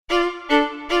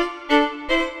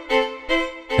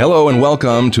Hello and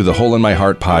welcome to the Hole in My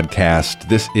Heart podcast.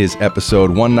 This is episode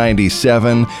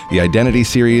 197, the identity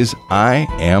series, I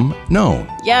Am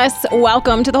Known. Yes,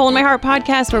 welcome to the Hole in My Heart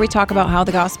podcast, where we talk about how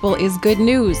the gospel is good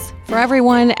news for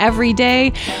everyone, every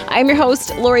day. I'm your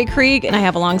host, Lori Krieg, and I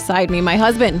have alongside me my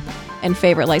husband and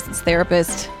favorite licensed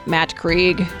therapist, Matt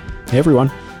Krieg. Hey, everyone.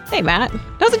 Hey, Matt.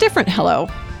 That was a different hello.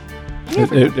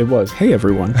 It was. Hey,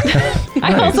 everyone.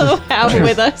 I also have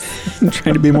with us. I'm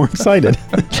trying to be more excited.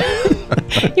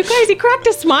 You guys, he cracked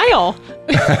a smile.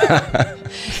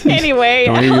 Anyway.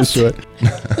 Don't get used to it.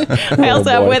 I also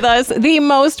have with us the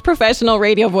most professional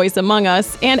radio voice among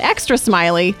us and extra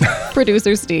smiley,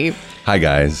 producer Steve. Hi,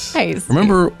 guys. Hey, Steve.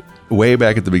 Remember way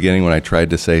back at the beginning when I tried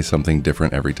to say something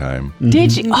different every time?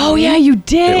 Did you? Oh, yeah, you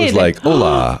did. It was like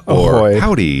hola or Ahoy.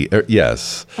 howdy.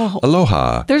 Yes. Oh.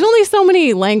 Aloha. There's only so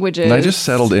many languages. And I just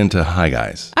settled into hi,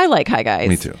 guys. I like hi, guys.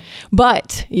 Me too.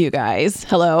 But you guys,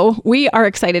 hello. We are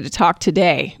excited to talk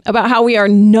today about how we are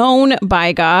known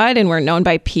by God and we're known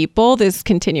by people, this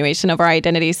continuation of our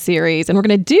identity series. And we're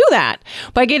going to do that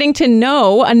by getting to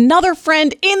know another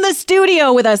friend in the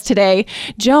studio with us today,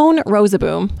 Joan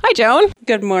Rozeboom. Hi, Joan.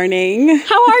 Good morning.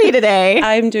 How are you today?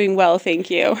 I'm doing well, thank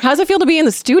you. How's it feel to be in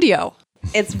the studio?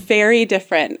 It's very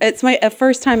different. It's a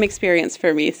first-time experience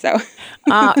for me, so.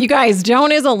 You guys,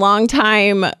 Joan is a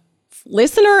longtime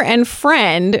listener and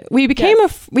friend. We became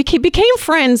became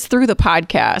friends through the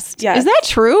podcast. Yes. Is that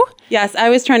true? Yes,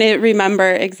 I was trying to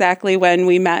remember exactly when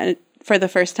we met for the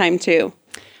first time, too.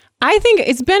 I think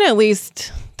it's been at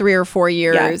least 3 or 4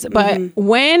 years. Yeah. But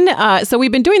when, so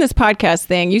we've been doing this podcast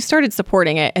thing, you started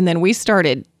supporting it, and then we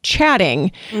started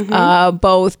chatting,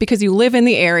 both because you live in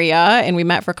the area and we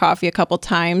met for coffee a couple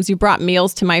times. You brought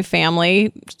meals to my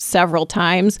family several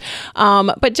times.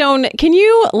 But Joan, can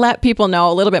you let people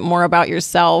know a little bit more about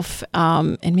yourself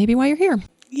and maybe why you're here?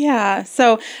 Yeah,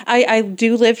 so I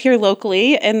do live here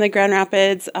locally in the Grand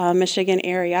Rapids, Michigan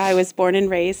area. I was born and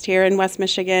raised here in West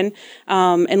Michigan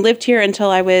and lived here until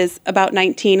I was about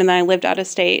 19, and then I lived out of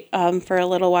state for a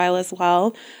little while as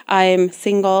well. I'm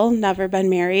single, never been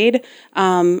married.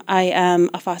 I am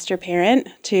a foster parent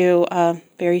to a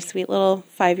very sweet little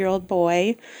 5-year-old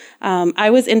boy. I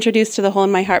was introduced to the Hole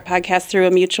in My Heart podcast through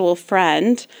a mutual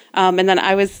friend, and then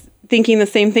I was thinking the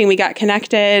same thing. We got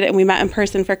connected and we met in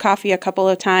person for coffee a couple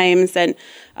of times. And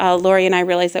Lori and I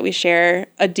realized that we share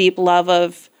a deep love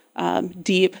of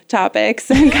deep topics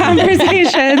and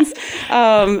conversations.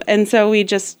 And so we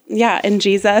just, in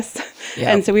Jesus. Yep.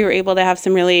 And so we were able to have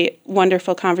some really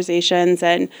wonderful conversations.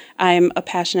 And I'm a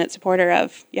passionate supporter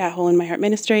of, Hole in My Heart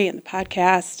Ministry and the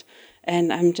podcast.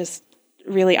 And I'm just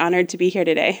really honored to be here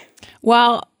today.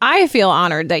 Well, I feel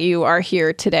honored that you are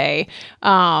here today.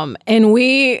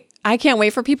 I can't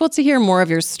wait for people to hear more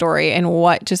of your story and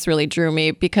what just really drew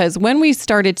me, because when we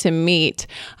started to meet,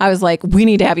 I was like, we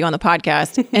need to have you on the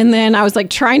podcast. And then I was like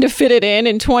trying to fit it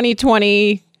in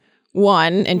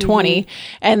 2021 and 20.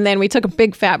 And then we took a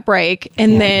big fat break.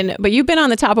 And but you've been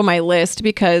on the top of my list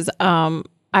because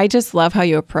I just love how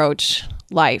you approach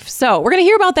life. So we're going to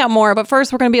hear about that more, but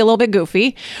first we're going to be a little bit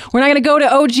goofy. We're not going to go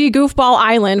to OG Goofball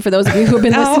Island for those of you who have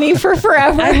been listening for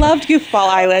forever. I loved Goofball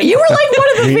Island. You were like one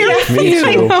of the very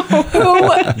few who,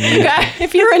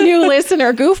 if you're a new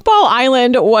listener, Goofball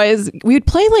Island we would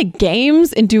play like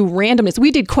games and do randomness.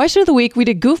 We did question of the week, we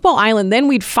did Goofball Island, then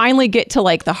we'd finally get to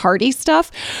like the hearty stuff.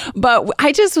 But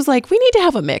I just was like, we need to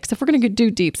have a mix. If we're going to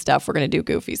do deep stuff, we're going to do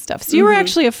goofy stuff. So you were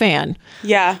actually a fan.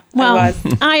 Yeah, well, I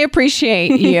was. I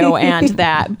appreciate you and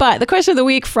that. But the question of the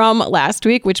week from last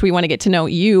week, which we want to get to know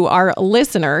you, our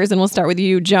listeners, and we'll start with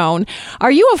you, Joan. Are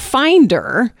you a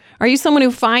finder? Are you someone who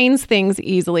finds things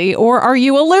easily, or are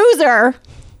you a loser?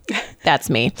 That's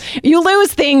me. You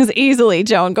lose things easily,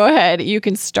 Joan. Go ahead. You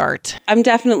can start. I'm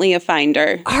definitely a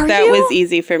finder. That was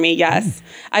easy for me. Yes.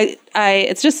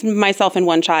 It's just myself and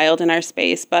one child in our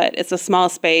space, but it's a small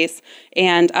space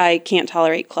and I can't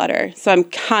tolerate clutter. So I'm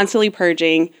constantly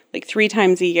purging like 3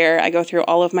 times a year. I go through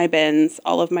all of my bins,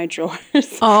 all of my drawers.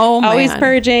 Oh, man. Always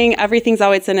purging. Everything's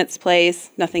always in its place.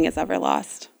 Nothing is ever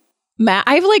lost. Matt,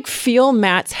 I feel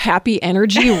Matt's happy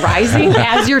energy rising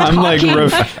as you're talking.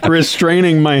 I'm like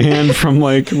restraining my hand from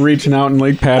like reaching out and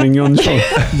like patting you on the shoulder.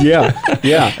 Yeah.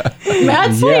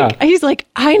 Matt's he's like,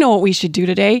 I know what we should do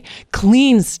today.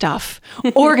 Clean stuff,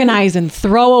 organize and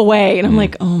throw away. And I'm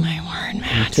like, oh my word,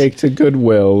 Matt. Take to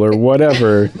Goodwill or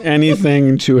whatever.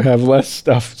 Anything to have less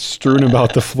stuff strewn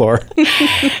about the floor.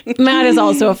 Matt is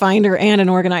also a finder and an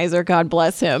organizer. God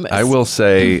bless him. I will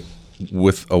say,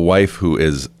 with a wife who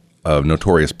is a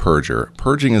notorious purger,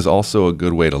 purging is also a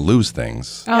good way to lose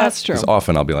things. Oh, that's true. Because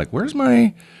often I'll be like,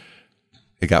 it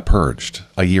got purged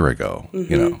a year ago,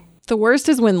 you know. The worst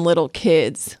is when little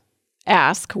kids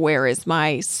ask, where is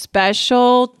my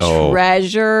special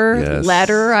treasure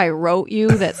letter I wrote you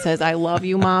that says, I love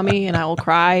you, Mommy, and I will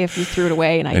cry if you threw it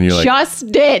away. And I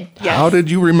just did. Yes. How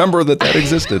did you remember that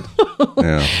existed?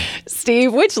 Yeah.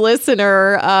 Steve, which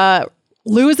listener,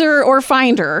 loser or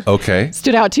finder,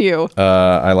 stood out to you?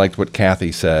 I liked what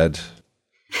Kathy said.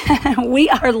 We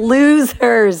are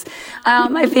losers.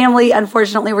 My family,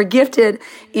 unfortunately, were gifted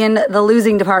in the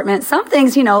losing department. Some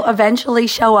things, eventually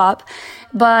show up,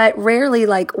 but rarely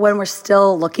like when we're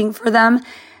still looking for them.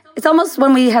 It's almost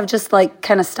when we have just like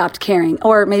kind of stopped caring,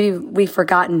 or maybe we've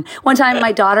forgotten. One time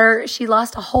my daughter, she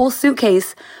lost a whole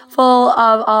suitcase full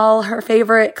of all her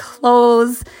favorite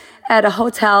clothes at a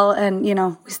hotel, and,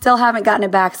 we still haven't gotten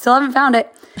it back, still haven't found it.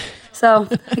 So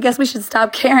I guess we should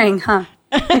stop caring, huh?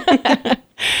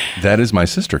 That is my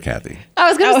sister, Kathy. I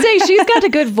was going to say, she's got a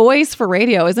good voice for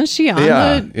radio. Isn't she on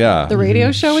the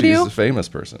radio show with you? She's a famous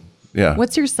person. Yeah.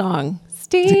 What's your song?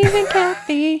 Steve and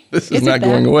Kathy. This is not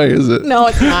going away, is it? No,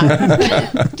 it's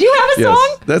not. Do you have a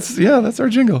song? That's our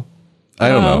jingle. I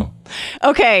don't know.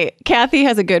 Okay. Kathy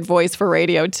has a good voice for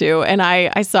radio too. And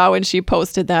I saw when she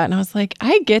posted that and I was like,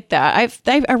 I get that. I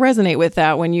resonate with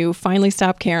that. When you finally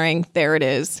stop caring, there it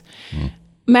is.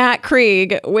 Matt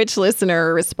Krieg, which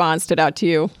listener response stood out to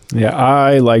you? Yeah,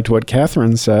 I liked what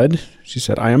Catherine said. She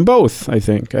said, I am both, I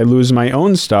think. I lose my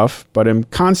own stuff, but am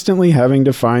constantly having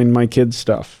to find my kids'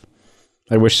 stuff.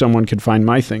 I wish someone could find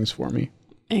my things for me.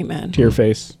 Amen. Tear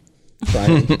face.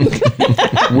 Crying.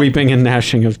 Weeping and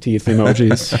gnashing of teeth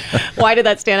emojis. Why did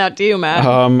that stand out to you, Matt?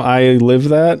 I live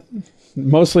that.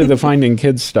 Mostly the finding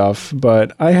kids stuff,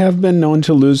 but I have been known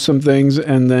to lose some things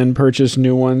and then purchase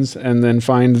new ones and then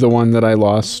find the one that I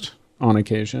lost on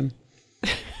occasion.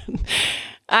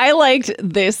 I liked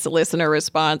this listener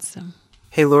response.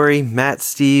 Hey, Lori, Matt,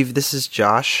 Steve, this is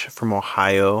Josh from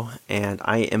Ohio, and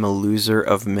I am a loser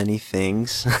of many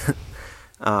things.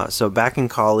 So back in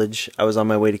college, I was on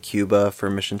my way to Cuba for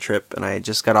a mission trip, and I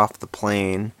just got off the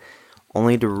plane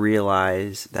only to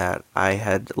realize that I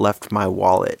had left my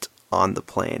wallet on the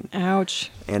plane. Ouch.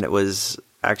 And it was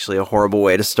actually a horrible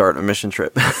way to start a mission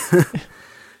trip.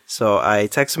 So I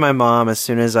texted my mom as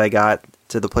soon as I got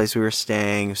to the place we were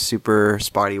staying. Super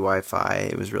spotty Wi-Fi.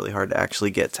 It was really hard to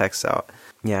actually get texts out.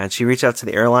 Yeah, and she reached out to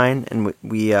the airline, and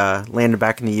we landed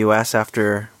back in the U.S.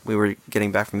 after we were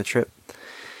getting back from the trip.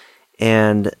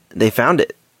 And they found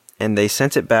it, and they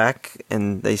sent it back,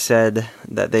 and they said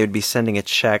that they would be sending a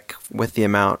check with the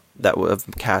amount of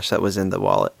cash that was in the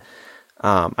wallet.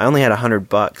 I only had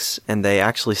 $100, and they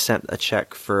actually sent a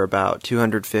check for about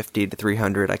 $250 to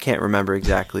 $300. I can't remember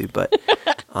exactly, but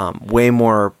way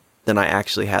more than I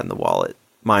actually had in the wallet.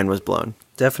 Mine was blown.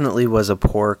 Definitely was a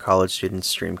poor college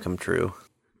student's dream come true.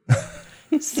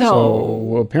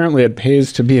 So apparently it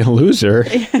pays to be a loser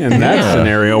in that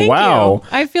scenario. Thank wow. You.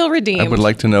 I feel redeemed. I would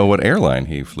like to know what airline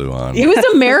he flew on. It was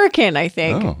American, I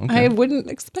think. Oh, okay. I wouldn't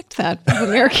expect that from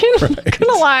American. I'm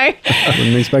gonna lie.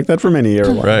 Wouldn't expect that from any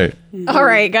airline. Right. All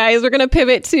right, guys, we're going to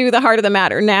pivot to the heart of the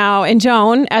matter now. And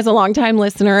Joan, as a longtime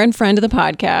listener and friend of the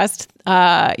podcast,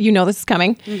 you know this is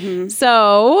coming. Mm-hmm.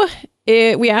 So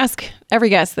we ask every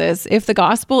guest this: if the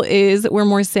gospel is we're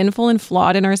more sinful and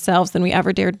flawed in ourselves than we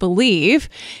ever dared believe,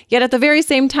 yet at the very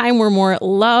same time we're more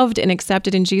loved and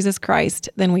accepted in Jesus Christ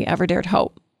than we ever dared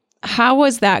hope. How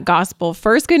was that gospel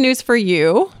first good news for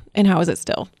you, and how is it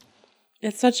still?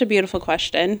 It's such a beautiful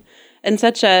question and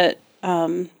such a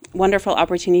wonderful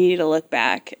opportunity to look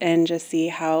back and just see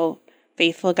how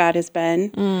faithful God has been.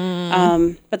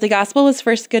 But the gospel was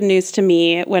first good news to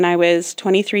me when I was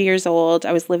 23 years old.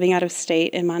 I was living out of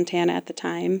state in Montana at the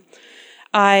time.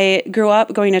 I grew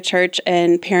up going to church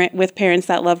and with parents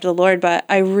that loved the Lord, but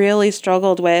I really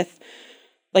struggled with,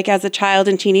 like as a child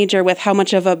and teenager, with how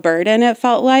much of a burden it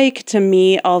felt like to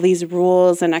meet all these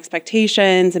rules and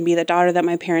expectations and be the daughter that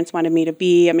my parents wanted me to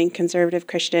be. I mean, conservative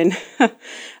Christian.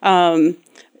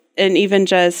 And even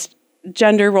just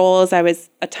gender roles. I was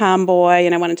a tomboy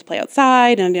and I wanted to play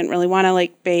outside and I didn't really want to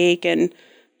like bake and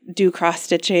do cross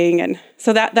stitching. And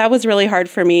so that was really hard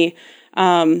for me.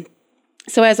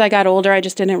 So as I got older, I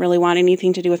just didn't really want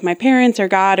anything to do with my parents or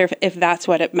God, or if that's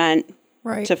what it meant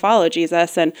to follow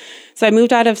Jesus. And so I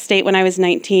moved out of state when I was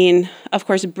 19, of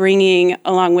course, bringing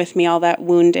along with me all that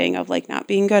wounding of like not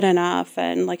being good enough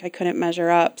and like I couldn't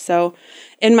measure up. So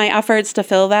in my efforts to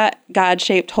fill that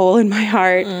God-shaped hole in my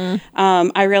heart,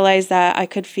 I realized that I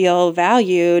could feel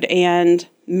valued and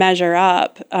measure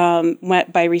up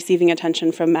by receiving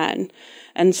attention from men.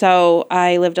 And so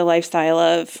I lived a lifestyle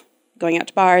of going out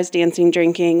to bars, dancing,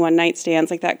 drinking, one-night stands,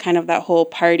 like that kind of that whole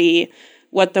party,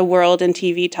 what the world and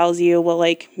TV tells you will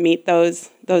like meet those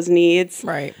those needs.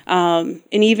 Right. And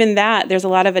even that, there's a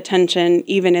lot of attention,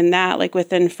 even in that, like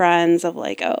within friends of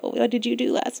like, oh, what did you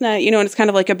do last night? And it's kind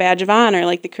of like a badge of honor,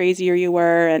 like the crazier you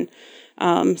were. And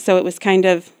so it was kind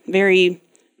of very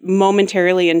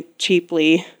momentarily and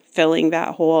cheaply filling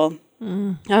that hole.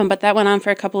 But that went on for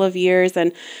a couple of years,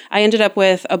 and I ended up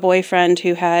with a boyfriend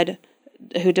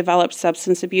who developed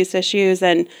substance abuse issues,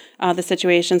 and the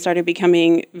situation started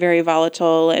becoming very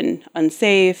volatile and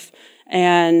unsafe.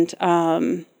 And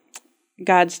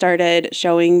God started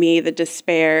showing me the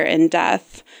despair and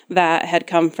death that had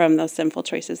come from those sinful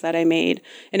choices that I made.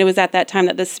 And it was at that time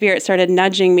that the Spirit started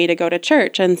nudging me to go to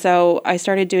church. And so I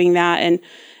started doing that. And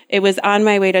it was on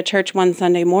my way to church one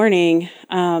Sunday morning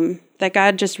that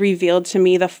God just revealed to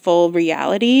me the full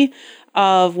reality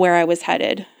of where I was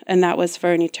headed. And that was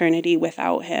for an eternity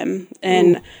without him.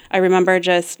 And I remember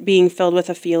just being filled with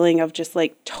a feeling of just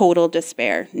like total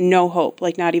despair, no hope,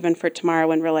 like not even for tomorrow,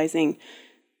 and realizing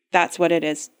that's what it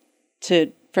is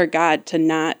for God to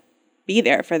not be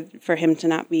there, for him to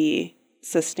not be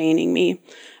sustaining me.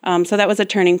 So that was a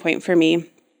turning point for me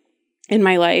in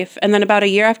my life. And then about a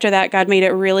year after that, God made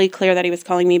it really clear that he was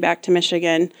calling me back to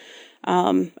Michigan.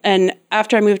 And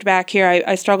after I moved back here,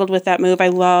 I struggled with that move. I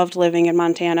loved living in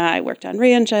Montana. I worked on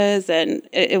ranches, and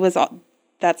it was all,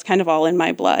 that's kind of all in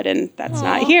my blood, and that's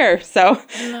not here. So,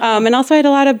 and also I had a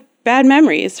lot of bad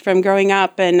memories from growing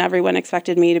up, and everyone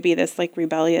expected me to be this like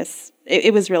rebellious.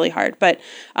 It was really hard. But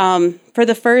for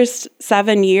the first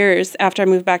 7 years after I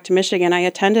moved back to Michigan, I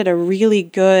attended a really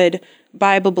good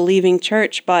Bible-believing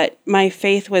church, but my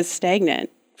faith was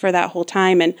stagnant for that whole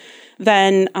time. And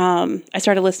then I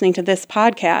started listening to this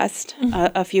podcast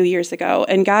a few years ago,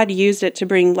 and God used it to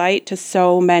bring light to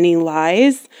so many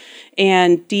lies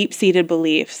and deep-seated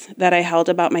beliefs that I held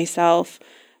about myself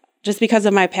just because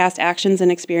of my past actions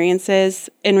and experiences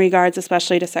in regards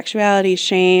especially to sexuality,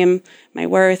 shame, my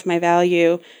worth, my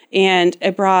value. And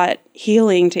it brought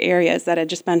healing to areas that had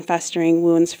just been festering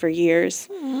wounds for years.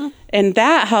 And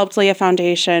that helped lay a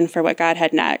foundation for what God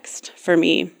had next for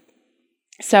me.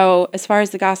 So as far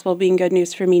as the gospel being good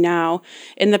news for me now,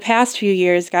 in the past few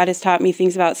years, God has taught me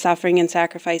things about suffering and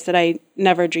sacrifice that I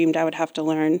never dreamed I would have to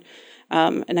learn.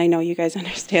 And I know you guys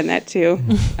understand that too,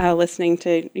 listening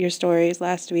to your stories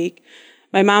last week.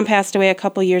 My mom passed away a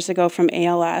couple years ago from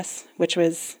ALS, which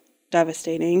was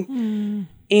devastating.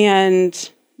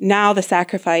 And now the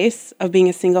sacrifice of being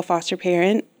a single foster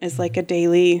parent is like a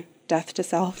daily death to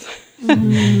self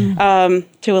to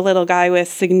a little guy with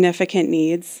significant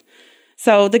needs.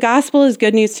 So the gospel is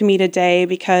good news to me today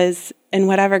because in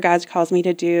whatever God calls me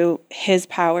to do, his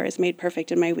power is made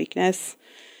perfect in my weakness.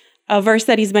 A verse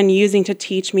that he's been using to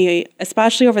teach me,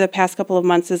 especially over the past couple of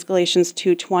months, is Galatians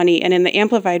 2:20. And in the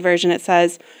Amplified Version, it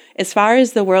says, "As far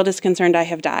as the world is concerned, I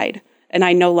have died, and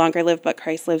I no longer live, but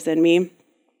Christ lives in me."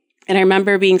 And I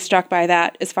remember being struck by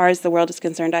that, as far as the world is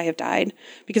concerned, I have died.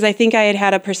 Because I think I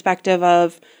had a perspective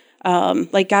of,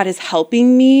 like God is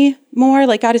helping me more,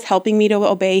 like God is helping me to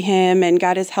obey him, and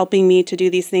God is helping me to do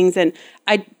these things. And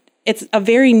it's a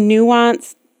very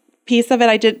nuanced piece of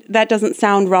it. That doesn't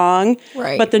sound wrong,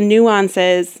 right? But the nuance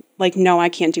is like, no, I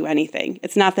can't do anything.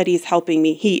 It's not that he's helping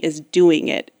me. He is doing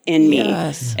it in me.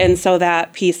 Yes. And so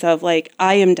that piece of like,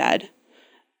 I am dead.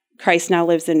 Christ now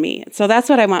lives in me. So that's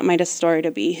what I want my story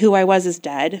to be. Who I was is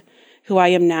dead. Who I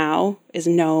am now is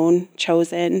known,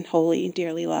 chosen, holy,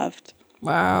 dearly loved.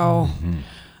 Wow.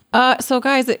 So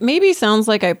guys, it maybe sounds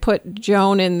like I put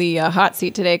Joan in the hot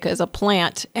seat today because a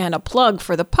plant and a plug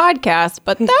for the podcast,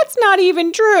 but that's not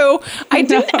even true. I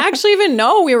didn't actually even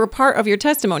know we were part of your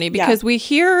testimony because we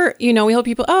hear, we hear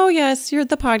people, oh yes, you're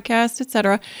the podcast,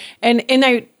 etc. And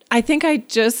I think I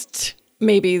just,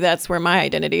 maybe that's where my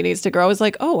identity needs to grow, is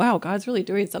like, oh wow, God's really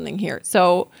doing something here.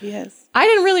 So yes, I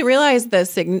didn't really realize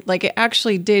this, like it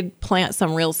actually did plant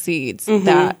some real seeds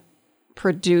that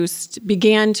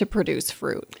began to produce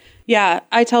fruit. Yeah,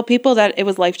 I tell people that it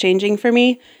was life-changing for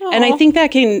me. Aww. And I think that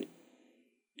can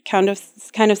kind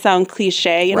of sound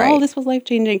cliche, right. Oh, this was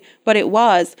life-changing, but it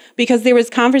was, because there was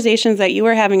conversations that you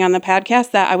were having on the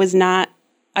podcast that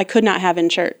I could not have in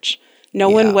church. No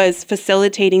one was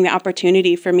facilitating the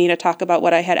opportunity for me to talk about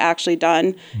what I had actually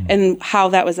done and how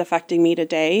that was affecting me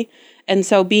today. And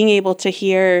so being able to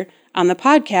hear on the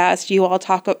podcast, you all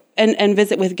talk and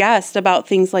visit with guests about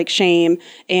things like shame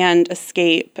and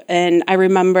escape. And I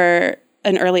remember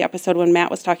an early episode when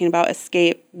Matt was talking about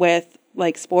escape with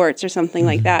like sports or something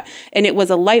like that. And it was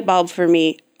a light bulb for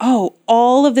me. Oh,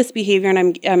 all of this behavior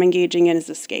I'm engaging in is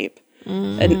escape.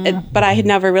 But I had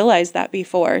never realized that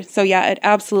before. So yeah, it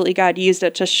absolutely, God used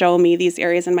it to show me these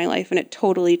areas in my life, and it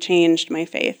totally changed my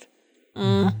faith.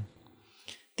 The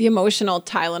emotional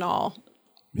Tylenol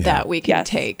that we can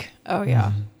take. Oh,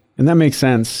 yeah. And that makes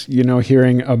sense,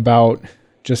 hearing about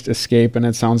just escape. And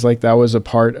it sounds like that was a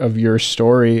part of your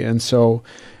story. And so,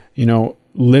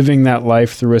 living that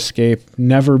life through escape,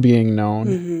 never being known,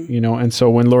 and so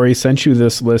when Lori sent you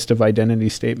this list of identity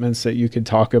statements that you could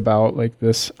talk about, like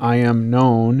this, I am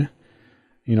known,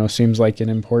 seems like an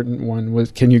important one.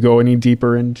 Can you go any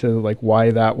deeper into like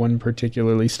why that one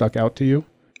particularly stuck out to you?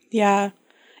 Yeah.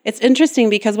 It's interesting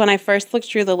because when I first looked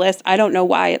through the list, I don't know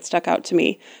why it stuck out to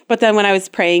me. But then when I was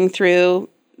praying through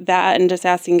that and just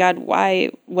asking God, why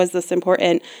was this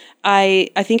important? I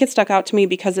think it stuck out to me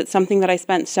because it's something that I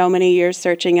spent so many years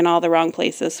searching in all the wrong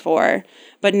places for.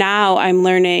 But now I'm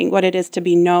learning what it is to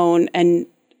be known and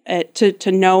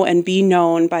to know and be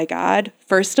known by God,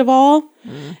 first of all.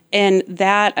 And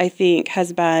that, I think,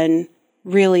 has been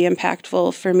really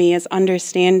impactful for me, is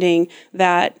understanding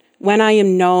that when I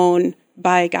am known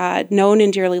by God, known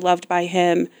and dearly loved by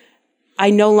Him,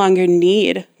 I no longer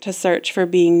need to search for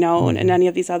being known in any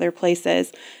of these other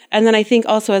places. And then I think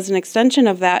also as an extension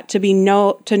of that, to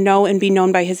know and be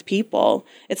known by His people.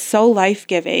 It's so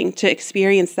life-giving to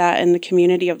experience that in the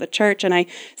community of the church. And I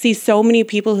see so many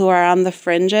people who are on the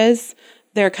fringes.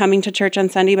 They're coming to church on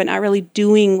Sunday, but not really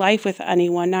doing life with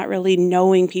anyone, not really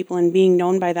knowing people and being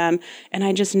known by them. And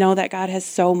I just know that God has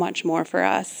so much more for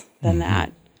us than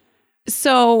that.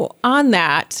 So on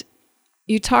that,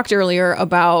 you talked earlier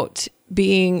about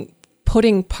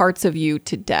putting parts of you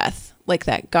to death, like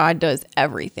that God does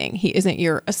everything. He isn't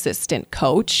your assistant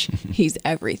coach. He's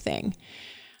everything.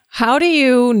 How do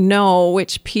you know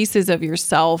which pieces of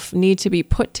yourself need to be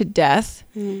put to death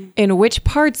and which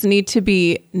parts need to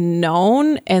be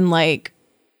known and like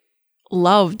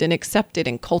loved and accepted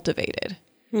and cultivated?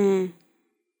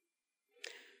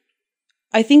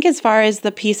 I think as far as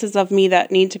the pieces of me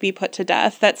that need to be put to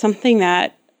death, that's something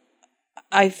that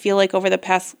I feel like over the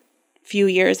past few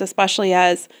years, especially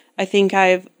as I think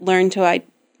I've learned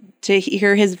to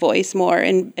hear His voice more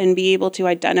and be able to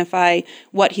identify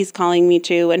what He's calling me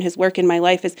to, and His work in my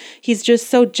life, is He's just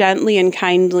so gently and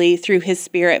kindly through His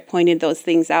Spirit pointed those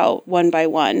things out one by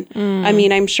one. I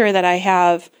mean, I'm sure that I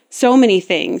have so many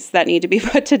things that need to be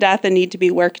put to death and need to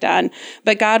be worked on,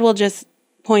 but God will just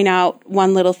point out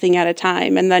one little thing at a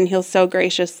time, and then He'll so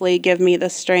graciously give me the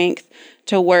strength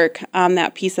to work on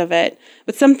that piece of it.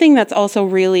 But something that's also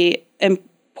really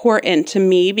important to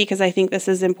me, because I think this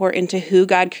is important to who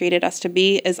God created us to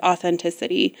be, is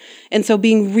authenticity. And so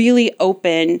being really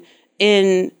open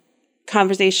in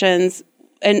conversations,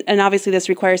 and obviously this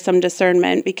requires some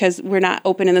discernment because we're not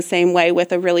open in the same way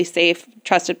with a really safe,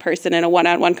 trusted person in a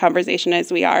one-on-one conversation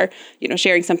as we are,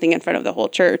 sharing something in front of the whole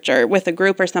church or with a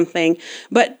group or something.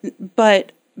 But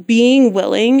being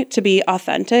willing to be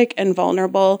authentic and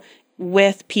vulnerable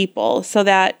with people so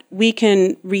that we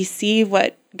can receive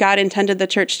what God intended the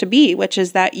church to be, which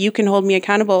is that you can hold me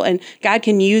accountable and God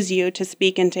can use you to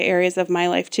speak into areas of my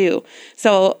life too.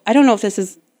 So I don't know if this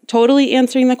is totally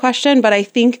answering the question, but I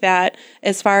think that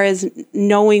as far as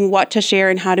knowing what to share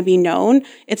and how to be known,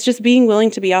 it's just being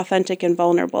willing to be authentic and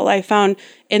vulnerable. I found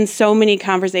in so many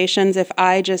conversations, if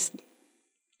I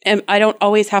don't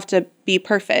always have to be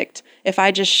perfect. If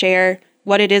I just share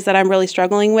what it is that I'm really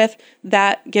struggling with,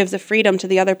 that gives a freedom to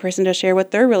the other person to share what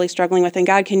they're really struggling with. And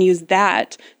God can use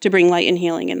that to bring light and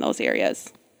healing in those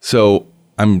areas. So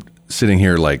I'm sitting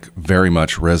here like very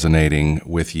much resonating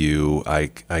with you.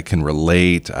 I can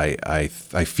relate. I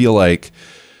feel like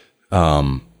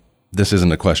this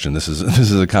isn't a question. This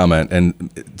is a comment.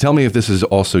 And tell me if this is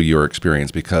also your experience,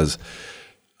 because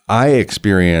I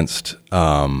experienced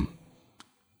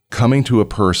coming to a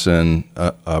person,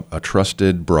 a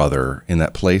trusted brother, in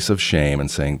that place of shame and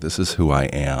saying, this is who I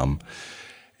am.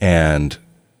 And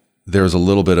there's a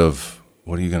little bit of,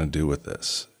 what are you going to do with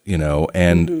this?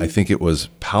 And I think it was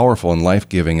powerful and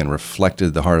life-giving and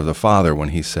reflected the heart of the Father when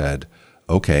He said,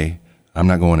 okay, I'm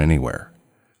not going anywhere.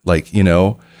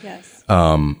 Yes.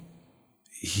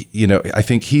 I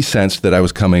think He sensed that I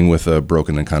was coming with a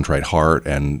broken and contrite heart,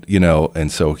 and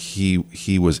so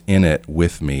he was in it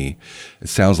with me. It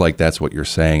sounds like that's what you're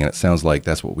saying, and it sounds like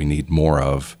that's what we need more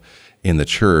of in the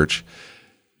church.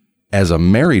 As a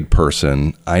married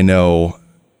person, I know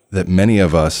that many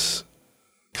of us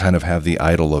kind of have the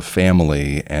idol of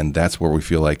family, and that's where we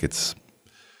feel like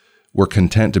we're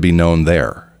content to be known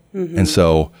there. And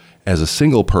so as a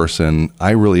single person,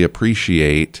 I really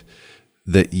appreciate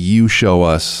that you show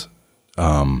us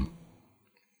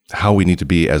how we need to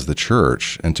be as the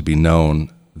church and to be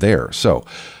known there. So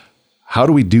how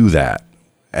do we do that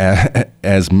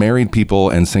as married people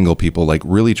and single people, like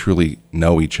really truly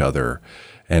know each other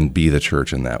and be the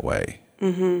church in that way?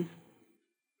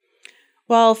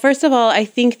 Well, first of all, I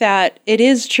think that it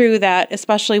is true that,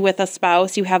 especially with a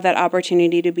spouse, you have that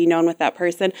opportunity to be known with that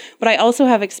person. But I also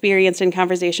have experienced in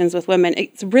conversations with women,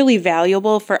 it's really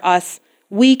valuable for us.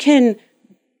 We can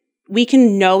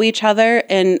know each other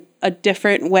in a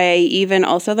different way, even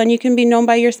also than you can be known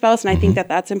by your spouse. And I think that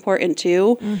that's important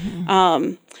too.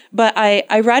 But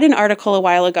I read an article a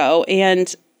while ago,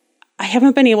 and I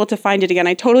haven't been able to find it again.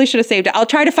 I totally should have saved it. I'll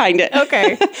try to find it.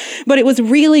 Okay. But it was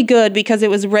really good because it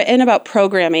was written about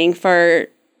programming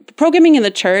in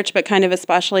the church, but kind of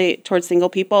especially towards single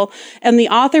people. And the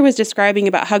author was describing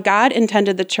about how God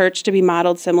intended the church to be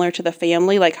modeled similar to the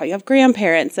family, like how you have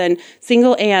grandparents and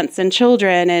single aunts and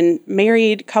children and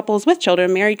married couples with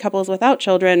children, married couples without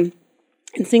children,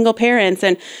 and single parents.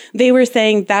 And they were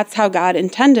saying that's how God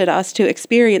intended us to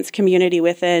experience community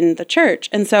within the church.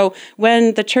 And so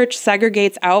when the church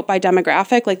segregates out by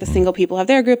demographic, like the single people have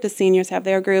their group, the seniors have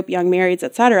their group, young marrieds,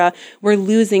 etc., we're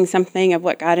losing something of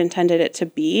what God intended it to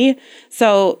be.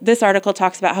 So this article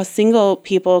talks about how single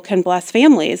people can bless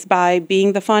families by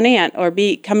being the fun aunt or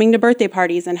coming to birthday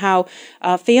parties, and how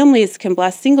families can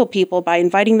bless single people by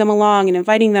inviting them along and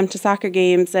inviting them to soccer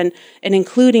games and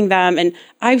including them. And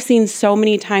I've seen so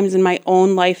many times in my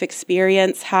own life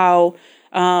experience how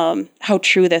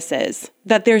true this is.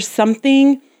 That there's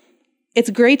something,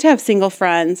 it's great to have single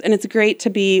friends, and it's great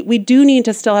we do need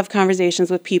to still have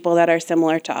conversations with people that are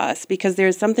similar to us, because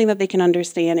there's something that they can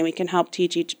understand and we can help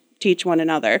teach one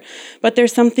another. But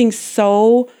there's something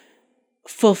so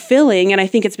fulfilling, and I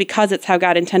think it's because it's how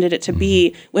God intended it to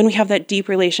be, when we have that deep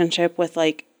relationship with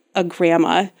like a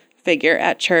grandma figure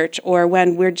at church, or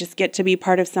when we just get to be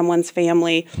part of someone's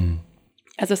family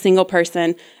as a single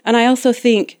person. And I also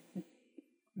think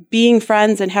being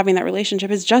friends and having that relationship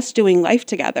is just doing life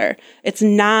together. It's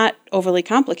not overly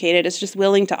complicated. It's just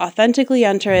willing to authentically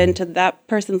enter into that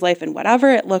person's life in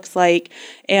whatever it looks like,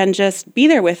 and just be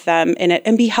there with them in it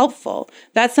and be helpful.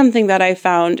 That's something that I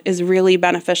found is really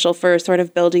beneficial for sort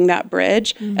of building that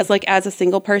bridge as a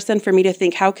single person, for me to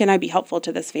think, how can I be helpful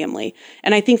to this family?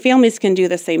 And I think families can do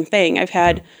the same thing. I've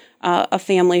had a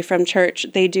family from church.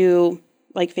 They do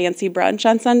like fancy brunch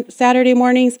on Saturday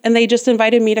mornings, and they just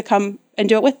invited me to come and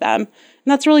do it with them. And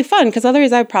that's really fun, because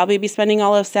otherwise I'd probably be spending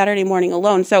all of Saturday morning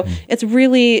alone. So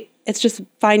it's just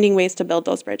finding ways to build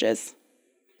those bridges.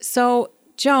 So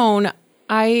Joan,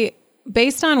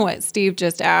 based on what Steve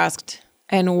just asked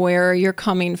and where you're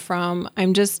coming from,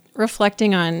 I'm just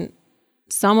reflecting on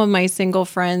some of my single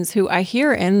friends who I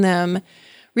hear in them,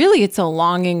 really it's a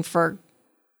longing for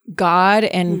God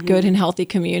and good and healthy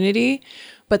community,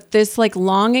 but this like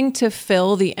longing to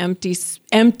fill the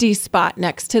empty spot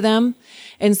next to them.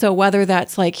 And so whether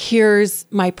that's like, here's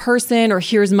my person, or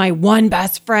here's my one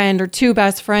best friend or two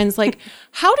best friends, like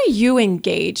how do you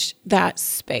engage that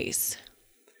space?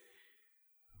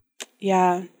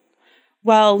 Yeah.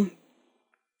 Well,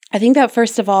 I think that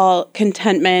first of all,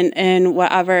 contentment in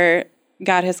whatever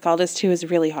God has called us to is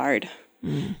really hard.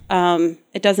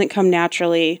 It doesn't come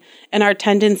naturally. And our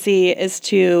tendency is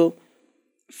to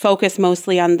focus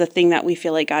mostly on the thing that we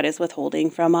feel like God is withholding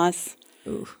from us.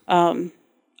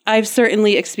 I've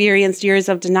certainly experienced years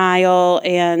of denial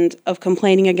and of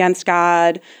complaining against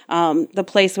God. The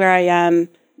place where I am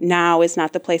now is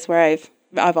not the place where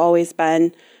I've always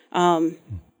been.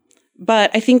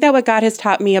 But I think that what God has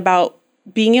taught me about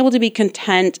being able to be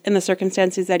content in the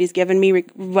circumstances that he's given me,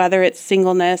 whether it's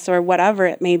singleness or whatever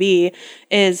it may be,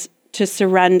 is to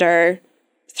surrender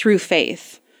through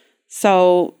faith.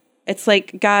 So it's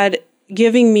like God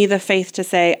giving me the faith to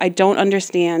say, I don't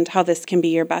understand how this can be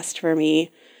your best for me,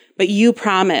 but you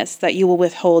promise that you will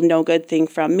withhold no good thing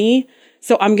from me.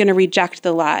 So I'm going to reject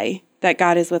the lie that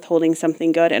God is withholding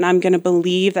something good, and I'm going to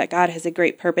believe that God has a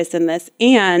great purpose in this,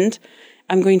 and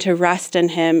I'm going to rest in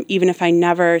him, even if I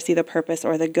never see the purpose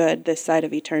or the good this side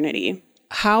of eternity.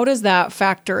 How does that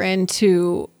factor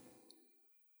into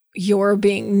your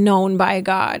being known by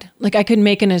God? Like I could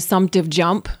make an assumptive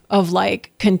jump of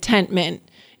like contentment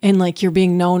and like you're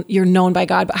known by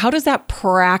God, but how does that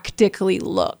practically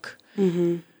look?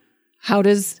 How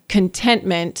does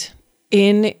contentment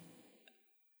in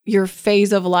your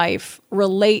phase of life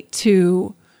relate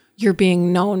to your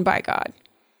being known by God?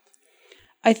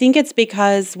 I think it's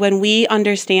because when we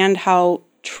understand how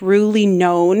truly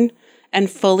known and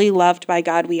fully loved by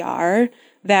God we are,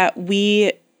 that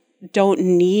we don't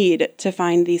need to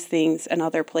find these things in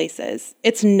other places.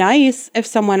 It's nice if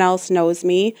someone else knows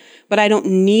me, but I don't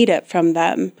need it from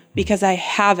them because I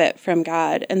have it from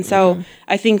God. And so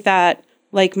I think that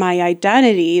like my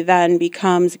identity then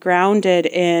becomes grounded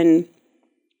in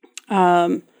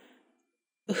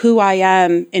who I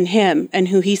am in him and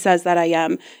who he says that I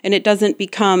am. And it doesn't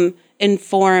become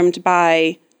informed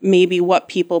by maybe what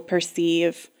people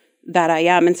perceive that I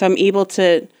am. And so I'm able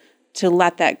to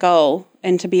let that go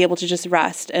and to be able to just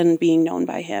rest and being known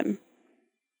by him.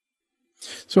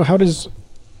 So how does,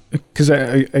 because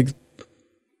I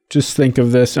just think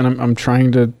of this, and I'm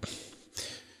trying to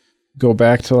go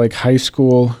back to like high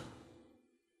school,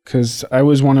 because I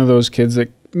was one of those kids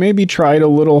that maybe tried a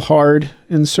little hard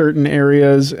in certain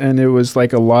areas, and it was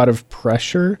like a lot of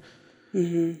pressure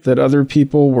that other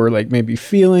people were like maybe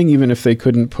feeling, even if they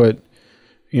couldn't put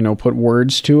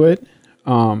words to it.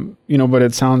 But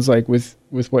it sounds like with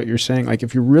what you're saying, like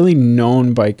if you're really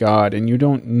known by God and you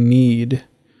don't need,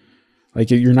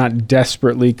 like you're not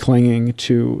desperately clinging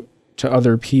to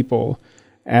other people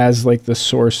as like the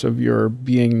source of your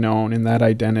being known in that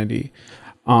identity,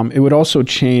 it would also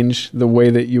change the way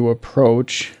that you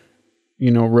approach,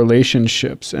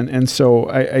 relationships. And so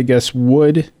I guess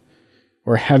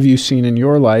have you seen in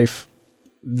your life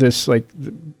this like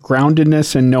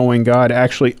groundedness and knowing God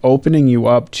actually opening you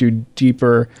up to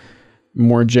deeper,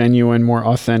 more genuine, more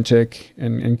authentic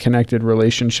and connected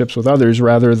relationships with others,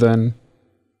 rather than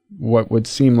what would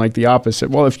seem like the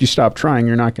opposite? Well, if you stop trying,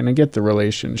 you're not going to get the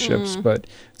relationships, but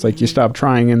it's like you stop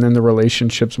trying and then the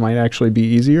relationships might actually be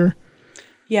easier.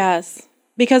 Yes.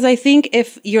 Because I think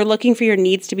if you're looking for your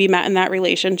needs to be met in that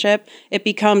relationship, it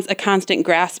becomes a constant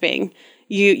grasping.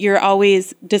 You're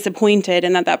always disappointed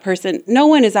in that person, no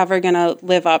one is ever going to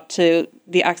live up to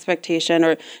the expectation,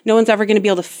 or no one's ever going to be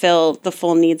able to fill the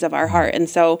full needs of our heart. And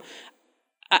so,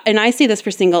 and I see this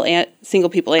for single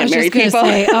people and married people.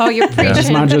 Say, you're preaching. It's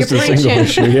not just a single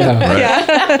issue.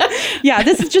 Yeah. Right. Yeah.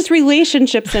 This is just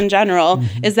relationships in general,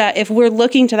 is that if we're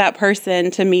looking to that person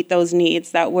to meet those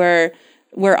needs, that we're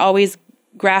always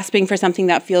grasping for something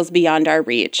that feels beyond our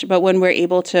reach. But when we're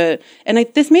able to, and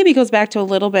this maybe goes back to a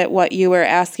little bit what you were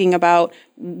asking about,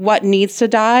 what needs to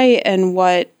die and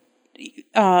what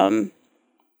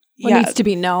needs to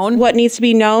be known. What needs to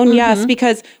be known, yes,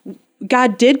 because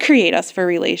God did create us for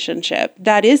relationship.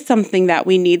 That is something that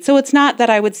we need. So it's not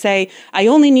that I would say, I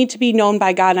only need to be known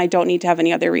by God and I don't need to have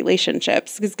any other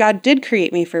relationships, because God did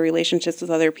create me for relationships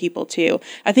with other people too.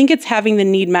 I think it's having the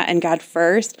need met in God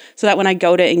first, so that when I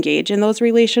go to engage in those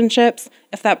relationships,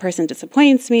 if that person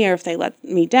disappoints me, or if they let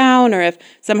me down, or if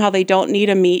somehow they don't need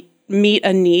to meet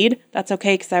a need, that's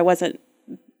okay, because I wasn't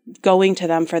going to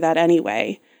them for that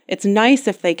anyway. It's nice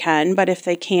if they can, but if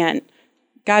they can't,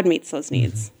 God meets those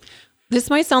needs. This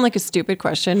might sound like a stupid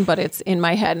question, but it's in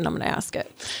my head and I'm going to ask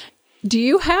it. Do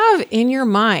you have in your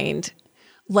mind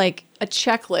like a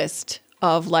checklist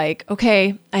of like,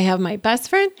 okay, I have my best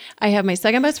friend, I have my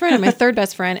second best friend, and my third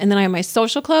best friend, and then I have my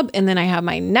social club, and then I have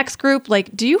my next group? Like,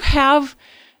 is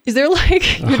there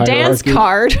like your dance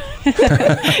card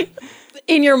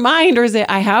in your mind, or is it,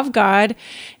 I have God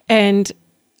and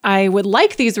I would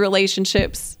like these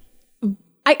relationships?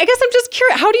 I guess I'm just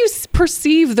curious, how do you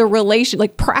perceive the relation,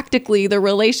 like practically the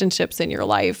relationships in your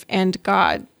life and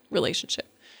God relationship?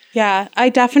 Yeah, I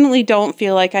definitely don't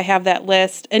feel like I have that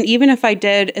list. And even if I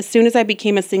did, as soon as I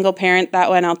became a single parent, that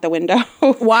went out the window.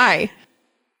 Why?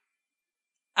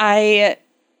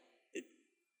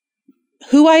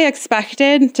 Who I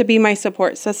expected to be my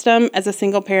support system as a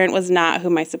single parent was not who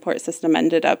my support system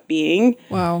ended up being.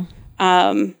 Wow.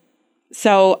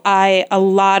 So a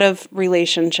lot of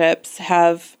relationships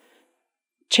have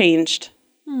changed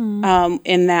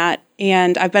in that.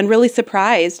 And I've been really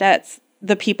surprised at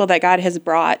the people that God has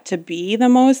brought to be the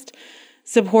most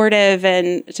supportive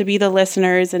and to be the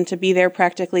listeners and to be there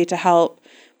practically to help.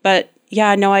 But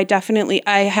yeah, no, I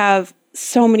have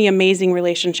so many amazing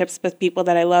relationships with people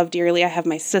that I love dearly. I have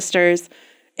my sisters.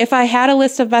 If I had a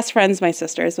list of best friends, my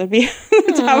sisters would be at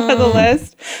the top of the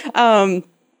list.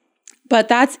 But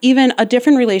that's even a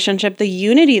different relationship. The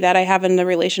unity that I have in the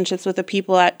relationships with the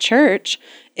people at church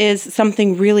is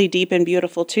something really deep and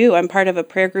beautiful too. I'm part of a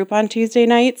prayer group on Tuesday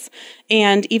nights.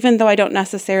 And even though I don't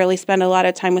necessarily spend a lot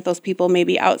of time with those people,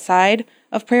 maybe outside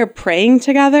of prayer, praying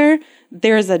together,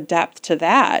 there's a depth to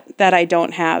that I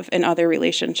don't have in other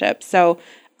relationships. So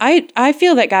I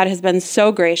feel that God has been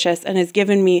so gracious and has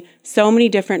given me so many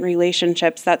different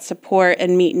relationships that support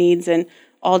and meet needs in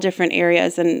all different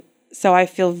areas. And so I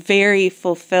feel very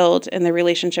fulfilled in the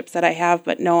relationships that I have,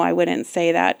 but no, I wouldn't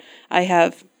say that I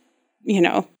have,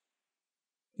 no.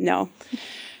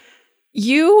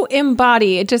 You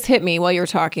embody, it just hit me while you were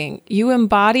talking, you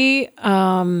embody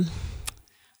a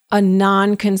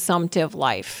non-consumptive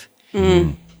life.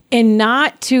 And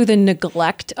not to the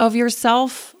neglect of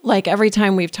yourself. Like every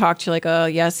time we've talked, you're like, oh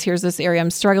yes, here's this area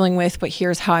I'm struggling with, but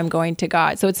here's how I'm going to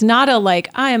God. So it's not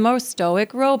I am a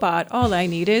stoic robot. All I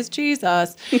need is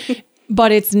Jesus.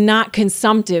 But it's not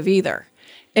consumptive either.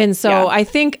 And so I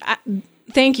think,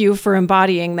 thank you for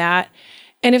embodying that.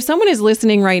 And if someone is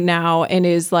listening right now and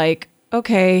is like,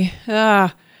 okay,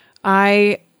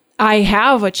 I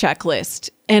have a checklist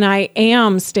and I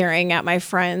am staring at my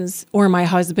friends or my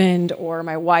husband or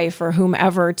my wife or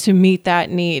whomever to meet that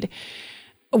need,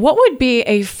 what would be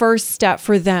a first step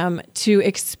for them to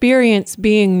experience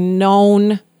being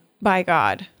known by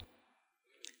God?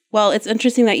 Well, it's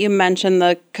interesting that you mentioned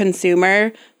the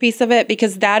consumer piece of it,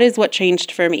 because that is what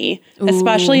changed for me,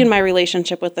 especially in my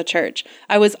relationship with the church.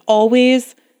 I was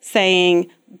always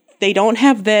saying, they don't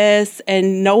have this,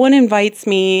 and no one invites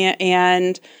me,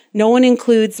 and no one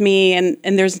includes me, and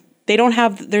there's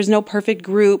no perfect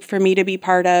group for me to be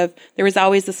part of. There was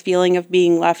always this feeling of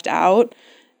being left out.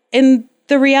 And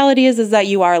the reality is that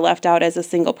you are left out as a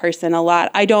single person a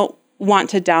lot. I don't want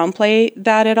to downplay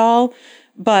that at all.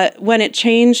 But when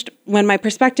my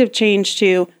perspective changed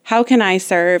to how can I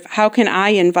serve? How can I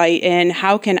invite in?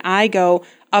 How can I go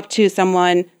up to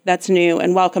someone that's new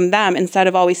and welcome them instead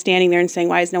of always standing there and saying,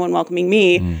 why is no one welcoming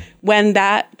me? When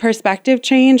that perspective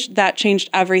changed, that changed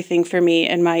everything for me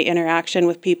in my interaction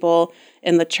with people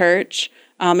in the church.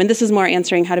 And this is more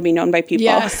answering how to be known by people.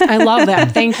 Yes, I love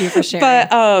that. Thank you for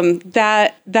sharing.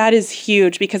 But that is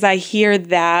huge, because I hear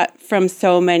that from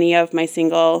so many of my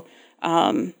single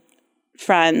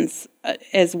friends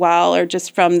as well, or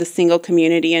just from the single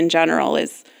community in general,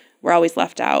 is we're always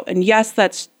left out. And yes,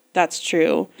 that's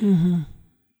true. Mm-hmm.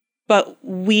 But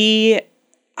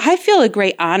I feel a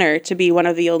great honor to be one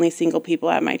of the only single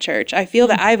people at my church. I feel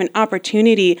that I have an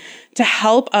opportunity to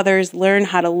help others learn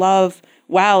how to love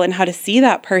well and how to see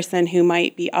that person who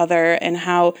might be other, and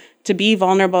how to be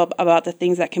vulnerable about the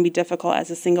things that can be difficult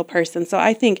as a single person. So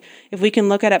I think if we can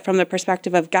look at it from the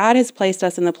perspective of God has placed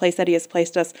us in the place that he has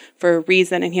placed us for a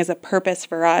reason, and he has a purpose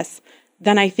for us,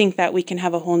 then I think that we can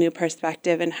have a whole new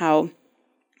perspective in how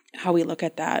we look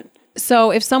at that.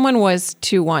 So if someone was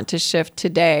to want to shift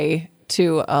today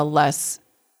to a less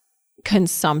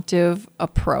consumptive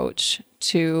approach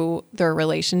to their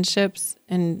relationships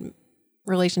and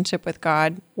relationship with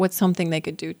God, what's something they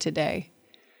could do today?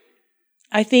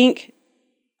 I think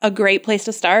a great place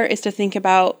to start is to think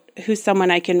about who's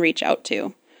someone I can reach out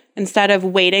to. Instead of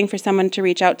waiting for someone to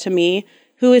reach out to me,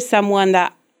 who is someone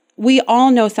that we all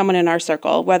know, someone in our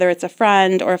circle, whether it's a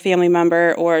friend or a family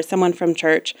member or someone from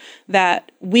church,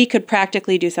 that we could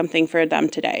practically do something for them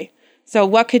today. So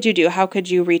what could you do? How could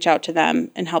you reach out to them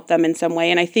and help them in some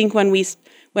way? And I think when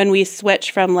we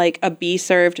switch from like a be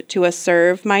served to a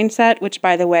serve mindset, which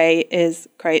by the way is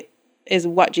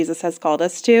what Jesus has called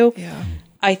us to,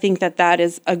 I think that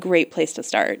is a great place to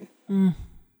start.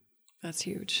 That's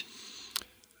huge.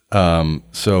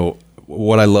 So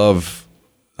what I love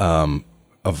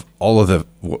of all of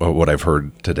what I've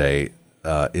heard today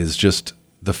is just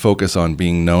the focus on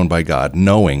being known by God,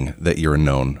 knowing that you're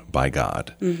known by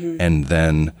God. Mm-hmm. And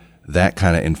then that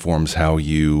kind of informs how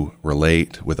you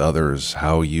relate with others,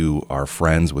 how you are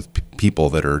friends with people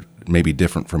that are maybe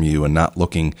different from you, and not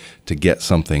looking to get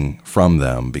something from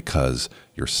them, because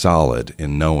you're solid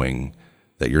in knowing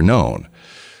that you're known.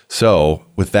 So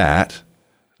with that,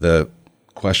 the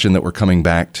question that we're coming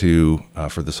back to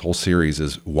for this whole series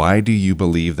is, why do you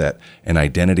believe that an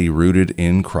identity rooted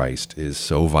in Christ is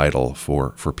so vital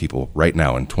for people right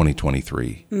now in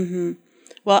 2023? Mm-hmm.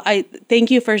 Well, I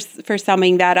thank you for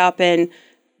summing that up, and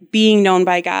being known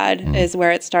by God is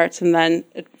where it starts, and then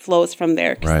it flows from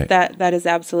there. Right. That is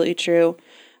absolutely true.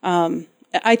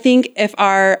 I think if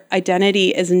our identity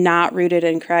is not rooted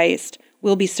in Christ,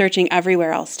 we'll be searching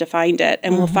everywhere else to find it,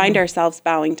 and we'll find ourselves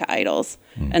bowing to idols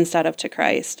instead of to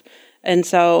Christ. And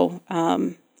so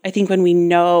I think when we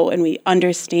know and we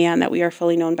understand that we are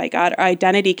fully known by God, our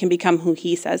identity can become who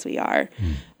he says we are.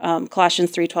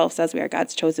 Colossians 3:12 says we are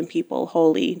God's chosen people,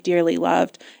 holy, dearly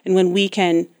loved. And when we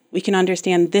can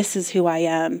understand this is who I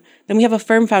am, then we have a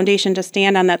firm foundation to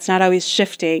stand on that's not always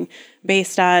shifting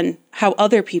based on how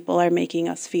other people are making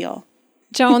us feel.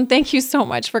 Joan, thank you so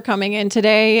much for coming in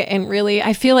today. And really,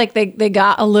 I feel like they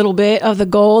got a little bit of the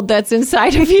gold that's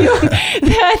inside of you,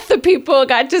 that the people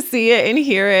got to see it and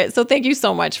hear it. So thank you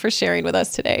so much for sharing with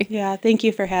us today. Yeah, thank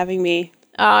you for having me.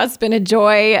 It's been a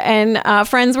joy. And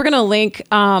friends, we're going to link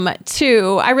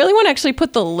to, I really want to actually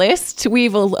put the list.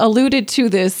 We've alluded to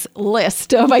this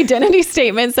list of identity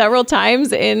statements several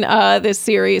times in this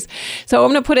series. So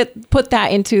I'm going to put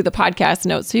that into the podcast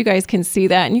notes so you guys can see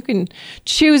that, and you can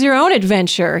choose your own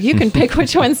adventure. You can pick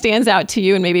which one stands out to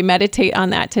you and maybe meditate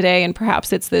on that today. And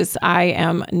perhaps it's this, I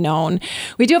am known.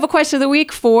 We do have a question of the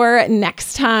week for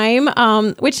next time,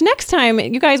 which next time,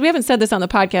 you guys, we haven't said this on the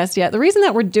podcast yet. The reason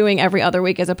that we're doing every other other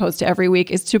week as opposed to every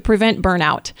week is to prevent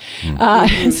burnout.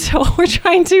 And so we're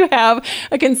trying to have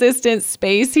a consistent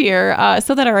space here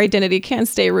so that our identity can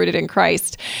stay rooted in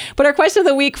Christ. But our question of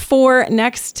the week for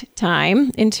next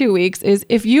time in 2 weeks is,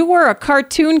 if you were a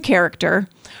cartoon character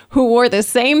who wore the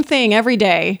same thing every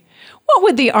day, what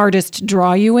would the artist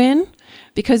draw you in?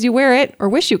 Because you wear it or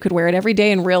wish you could wear it every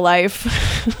day in real life.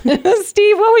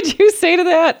 Steve, what would you say to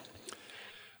that?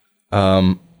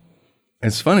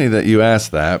 It's funny that you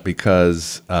asked that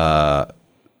because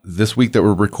this week that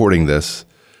we're recording this,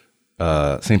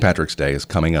 St. Patrick's Day is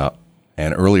coming up.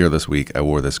 And earlier this week, I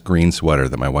wore this green sweater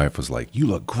that my wife was like, "You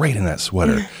look great in that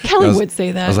sweater." Kelly would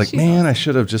say that. I was like, man, I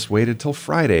should have just waited till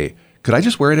Friday. Could I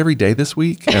just wear it every day this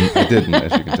week? And I didn't,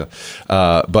 as you can tell.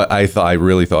 But I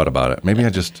really thought about it. Maybe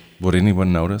would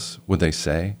anyone notice? Would they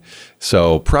say?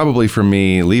 So probably for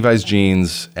me, Levi's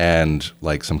jeans and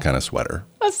like some kind of sweater.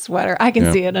 A sweater. I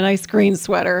can see it. A nice green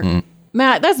sweater. Mm-hmm.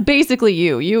 Matt, that's basically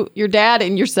you, your dad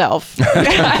and yourself.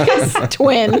 His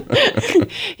twin.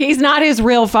 He's not his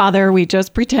real father. We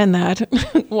just pretend that.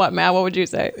 What, Matt? What would you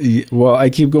say? Well, I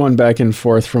keep going back and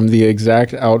forth from the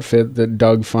exact outfit that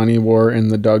Doug Funny wore in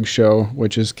the Doug show,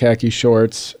 which is khaki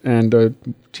shorts and a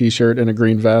t-shirt and a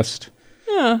green vest.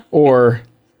 Yeah. Or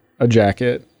a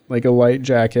jacket, like a light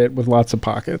jacket with lots of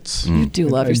pockets. You do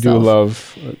love yourself. I do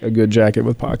love a good jacket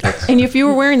with pockets. And if you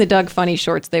were wearing the Doug Funny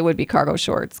shorts, they would be cargo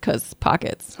shorts because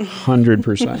pockets.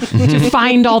 100%. To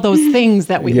find all those things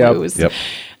that we lose. Yep.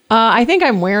 I think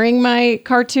I'm wearing my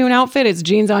cartoon outfit. It's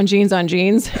jeans on jeans on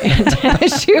jeans and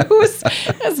tennis shoes.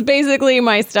 That's basically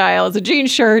my style. It's a jean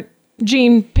shirt,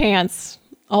 jean pants,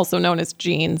 also known as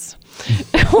jeans.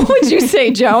 What would you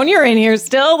say, Joan? You're in here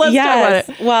still. Let's talk about it.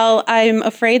 Well, I'm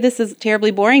afraid this is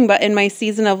terribly boring, but in my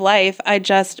season of life, I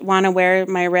just want to wear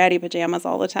my ratty pajamas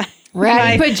all the time.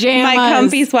 Ratty pajamas. My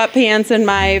comfy sweatpants and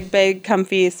my big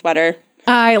comfy sweater.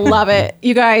 I love it.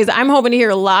 You guys, I'm hoping to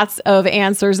hear lots of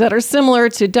answers that are similar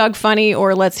to Doug Funny,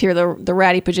 or let's hear the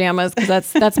ratty pajamas,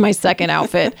 because that's my second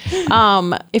outfit.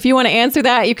 If you want to answer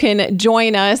that, you can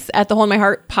join us at the Hold My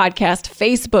Heart Podcast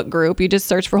Facebook group. You just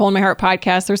search for Hold My Heart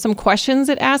Podcast. There's some questions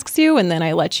it asks you, and then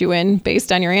I let you in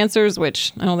based on your answers,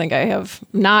 which I don't think I have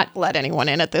not let anyone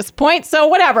in at this point. So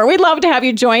whatever. We'd love to have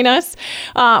you join us.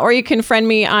 Or you can friend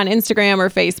me on Instagram or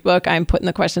Facebook. I'm putting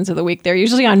the questions of the week there,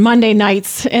 usually on Monday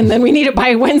nights, and then we need it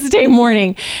by Wednesday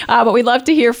morning. But we'd love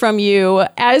to hear from you.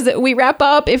 As we wrap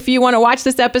up, if you want to watch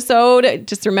this episode,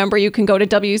 just remember you can go to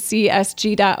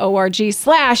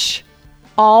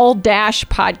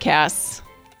wcsg.org/all-podcasts.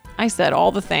 I said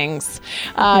all the things.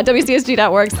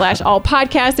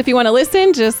 wcsg.org/all-podcasts. If you want to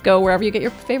listen, just go wherever you get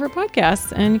your favorite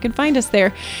podcasts and you can find us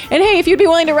there. And hey, if you'd be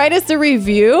willing to write us a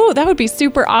review, that would be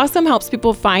super awesome. Helps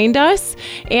people find us.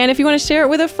 And if you want to share it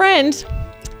with a friend,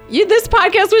 this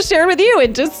podcast was shared with you.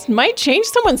 It just might change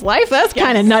someone's life. That's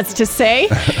kind of nuts to say.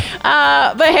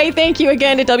 But hey, thank you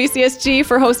again to WCSG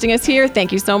for hosting us here.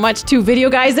 Thank you so much to Video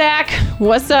Guy Zach.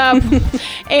 What's up?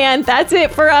 And that's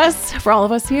it for us, for all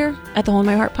of us here at the Hold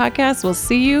My Heart Podcast. We'll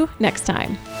see you next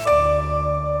time.